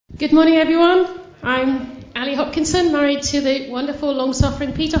Good morning, everyone. I'm Ali Hopkinson, married to the wonderful,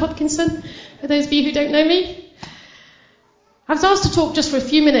 long-suffering Peter Hopkinson, for those of you who don't know me. I was asked to talk just for a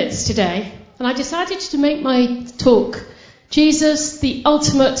few minutes today, and I decided to make my talk Jesus, the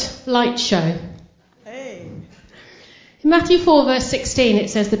Ultimate Light Show. Hey. In Matthew 4, verse 16,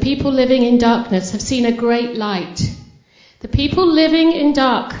 it says, "The people living in darkness have seen a great light." The people living in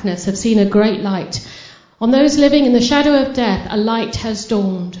darkness have seen a great light. On those living in the shadow of death, a light has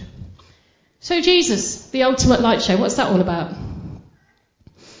dawned. So Jesus, the ultimate light show, what's that all about?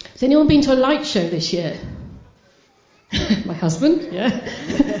 Has anyone been to a light show this year? My husband, yeah.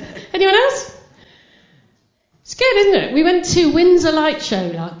 Anyone else? It's good, isn't it? We went to Windsor Light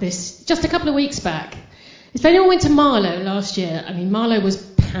Show like this just a couple of weeks back. If anyone went to Marlow last year, Marlow was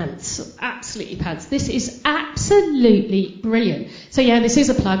pants, absolutely pants. This is absolutely brilliant. So yeah, this is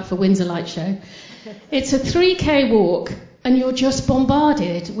a plug for Windsor Light Show. It's a 3K walk, and you're just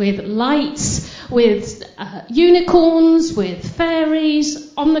bombarded with lights, with unicorns, with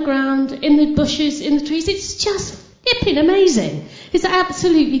fairies on the ground, in the bushes, in the trees. It's just flipping amazing. It's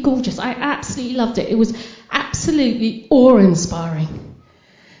absolutely gorgeous. I absolutely loved it. It was absolutely awe-inspiring.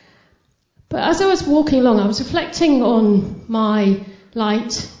 But as I was walking along, I was reflecting on my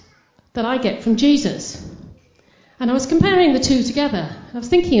light that I get from Jesus. And I was comparing the two together. I was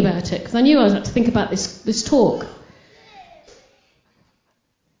thinking about it because I knew I was had to think about this talk.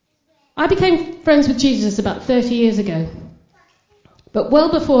 I became friends with Jesus about 30 years ago. But well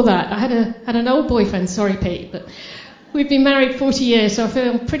before that, I had an old boyfriend. Sorry, Pete, but we've been married 40 years, so I feel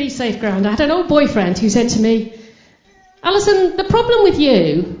on pretty safe ground. I had an old boyfriend who said to me, "Alison, the problem with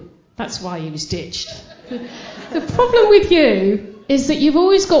you," that's why he was ditched. "The problem with you is that you've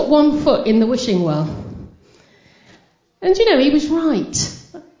always got one foot in the wishing well." And he was right.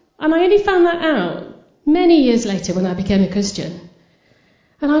 And I only found that out many years later when I became a Christian.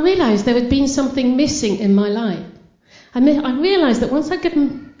 And I realised there had been something missing in my life. I realised that once I'd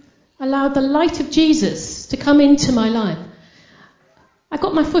allowed the light of Jesus to come into my life, I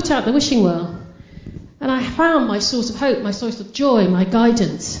got my foot out the wishing well. And I found my source of hope, my source of joy, my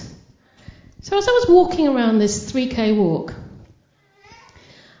guidance. So as I was walking around this 3K walk,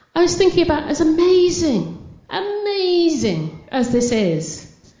 I was thinking about as amazing as this is,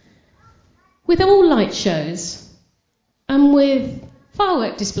 with all light shows and with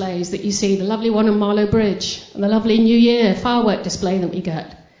firework displays that you see, the lovely one on Marlow Bridge and the lovely New Year firework display that we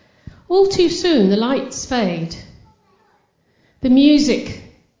get, all too soon the lights fade, the music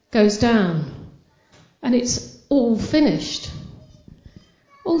goes down, and it's all finished.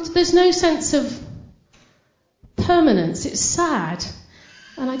 There's no sense of permanence. It's sad.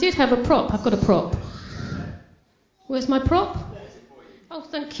 And I did have a prop. I've got a prop. Where's my prop? Oh,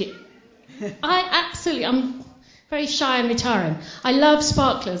 thank you. I'm very shy and retiring. I love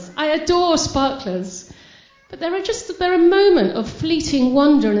sparklers. I adore sparklers. But they're a moment of fleeting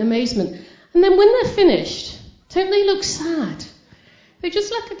wonder and amazement. And then when they're finished, don't they look sad? They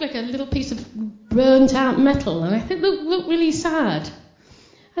just look like a little piece of burnt out metal, and I think they look really sad.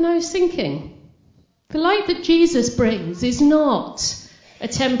 And I was thinking, the light that Jesus brings is not a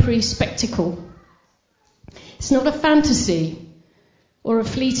temporary spectacle. It's not a fantasy or a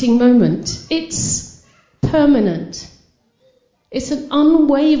fleeting moment. It's permanent. It's an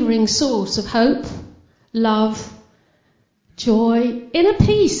unwavering source of hope, love, joy, inner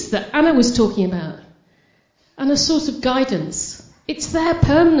peace that Anna was talking about, and a source of guidance. It's there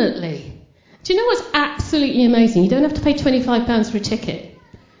permanently. Do you know what's absolutely amazing? You don't have to pay £25 for a ticket.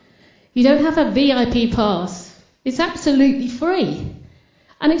 You don't have a VIP pass. It's absolutely free.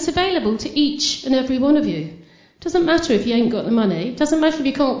 And it's available to each and every one of you. Doesn't matter if you ain't got the money. Doesn't matter if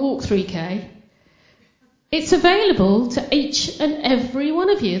you can't walk 3K. It's available to each and every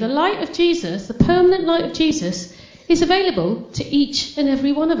one of you. The light of Jesus, the permanent light of Jesus, is available to each and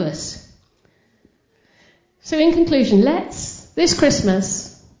every one of us. So in conclusion, let's, this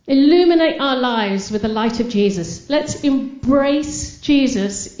Christmas, illuminate our lives with the light of Jesus. Let's embrace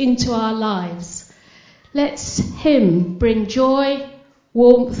Jesus into our lives. Let's him bring joy,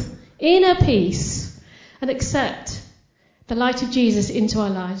 warmth, inner peace, and accept the light of Jesus into our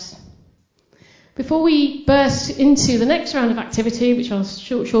lives. Before we burst into the next round of activity, which I'm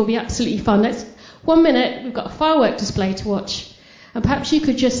sure will be absolutely fun, 1 minute, we've got a firework display to watch, and perhaps you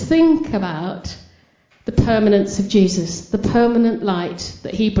could just think about the permanence of Jesus, the permanent light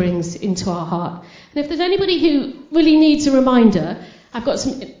that he brings into our heart. And if there's anybody who really needs a reminder, I've got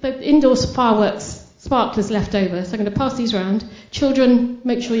some indoor fireworks, sparklers left over, so I'm going to pass these around. Children,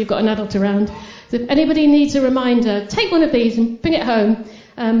 make sure you've got an adult around. So if anybody needs a reminder, take one of these and bring it home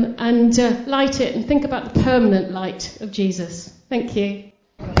and light it and think about the permanent light of Jesus. Thank you.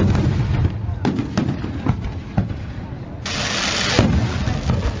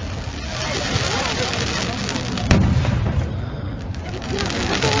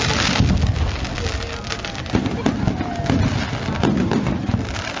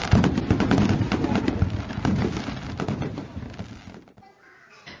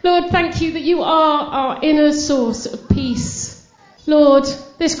 thank you that you are our inner source of peace. Lord,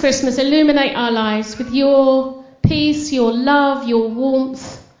 this Christmas, illuminate our lives with your peace, your love, your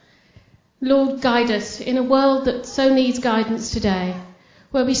warmth. Lord, guide us in a world that so needs guidance today,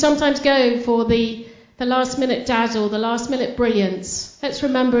 where we sometimes go for the last-minute dazzle, the last-minute brilliance. Let's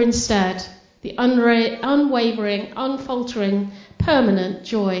remember instead the unwavering, unfaltering, permanent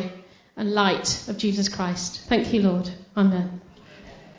joy and light of Jesus Christ. Thank you, Lord. Amen.